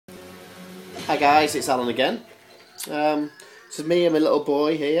Hi guys, it's Alan again. This is me and my little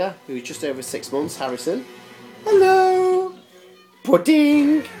boy here, who's just over 6 months, Harrison. Hello!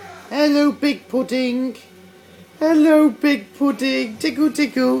 Pudding! Hello, big pudding! Hello, big pudding! Tickle,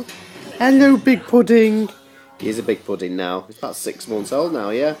 tickle! Hello, big pudding! He's a big pudding now. He's about 6 months old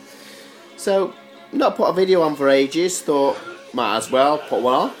now, yeah? So, not put a video on for ages, thought might as well put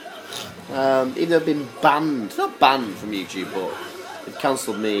one on. Even though I've been banned, not banned from YouTube, but they've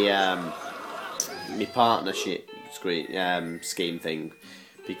cancelled me my partnership scheme thing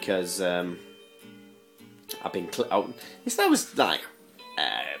because I've been it's that was like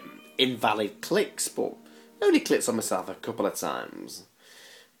invalid clicks, but I only clicked on myself a couple of times,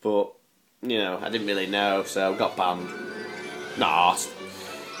 but you know I didn't really know, so I got banned. Nah.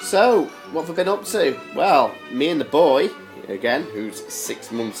 So what have I been up to? Well, me and the boy again, who's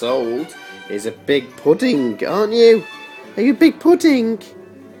 6 months old, is a big pudding, aren't you? Are you a big pudding?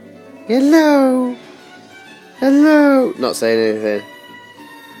 Hello. Hello. Not saying anything.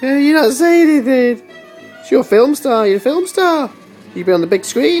 You're not saying anything. It's your film star. You're a film star. You be on the big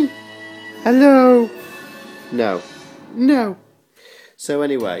screen. Hello. No. No. So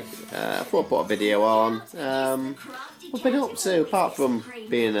anyway, I thought I'd put a video on. What I've been up to, apart from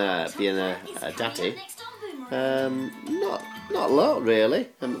being a daddy, not a lot really.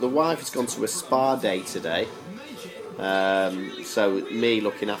 The wife has gone to a spa day today. So me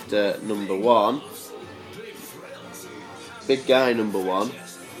looking after number one, big guy number one.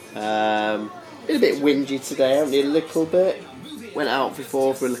 Been a bit whingy today, haven't you? A little bit. Went out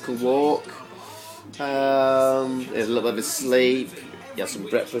before for a little walk. Had a little bit of a sleep. You had some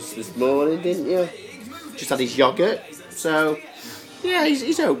breakfast this morning, didn't you? Just had his yogurt. So yeah,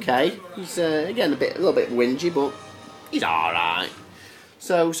 he's okay. He's again a little bit whingy, but he's all right.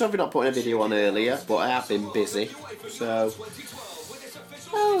 So sorry for not putting a video on earlier, but I have been busy. So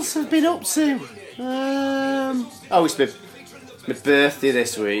what else have I been up to? Oh, it's my birthday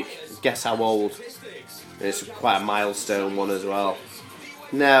this week. Guess how old? It's quite a milestone one as well.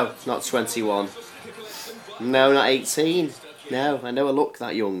 No, not 21. No, not 18. No, I know I look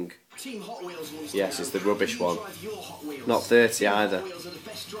that young. Yes, it's the rubbish one. Not 30 either.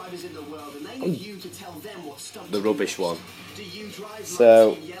 The rubbish one.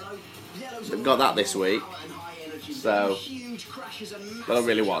 So, I've got that this week. So, I don't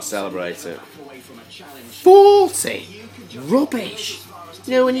really want to celebrate it. 40! Rubbish!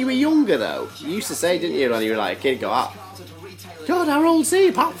 You know, when you were younger though, you used to say, didn't you, when you were like a kid, go up. God, how old's he?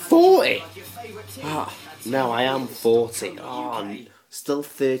 About 40! Ah, no, I am 40. Oh, I'm still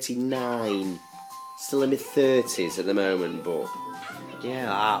 39. Still in my 30s at the moment, but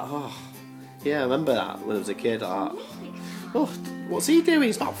yeah, yeah, I remember that when I was a kid. Oh, what's he doing?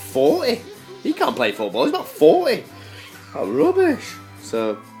 He's about 40. He can't play football. He's about 40. Oh, rubbish.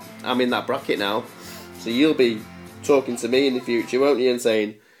 So I'm in that bracket now. So you'll be talking to me in the future, won't you, and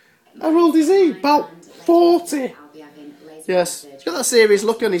saying, how old is he? About 40. Yes. He's got that serious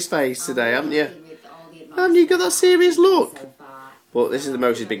look on his face today, haven't you? Haven't you got that serious look? But this is the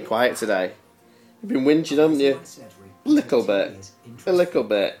most he's been quiet today. You've been whinging, haven't you? A little bit. A little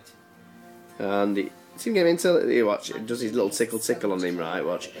bit. And he seems to get into it. Watch, it does his little tickle on him, right?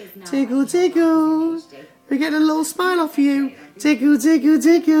 Watch. Tickle, tickle. We're getting a little smile off you. Tickle, tickle,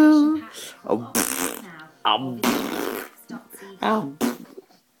 tickle. Oh,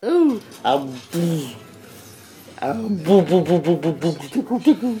 ooh.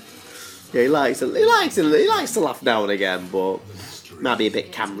 Yeah, he likes to laugh now and again, but might be a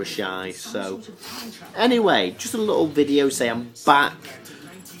bit camera shy. So anyway, just a little video say I'm back.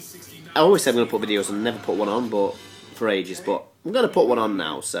 I always say I'm going to put videos and never put one on, but for ages. But I'm going to put one on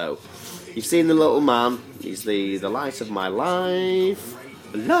now. So you've seen the little man. He's the light of my life.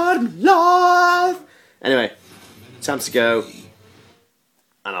 The light of my life. Anyway, time to go,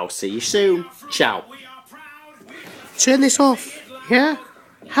 and I'll see you soon. Ciao. Turn this off. Yeah.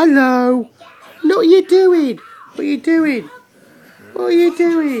 Hello. What are you doing? What are you doing? What are you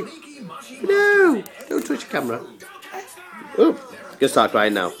doing? No. Don't touch the camera. Oh, you'll start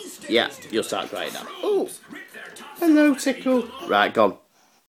crying now. Yeah, you'll start crying now. Oh. Hello, Tickle. Right, gone.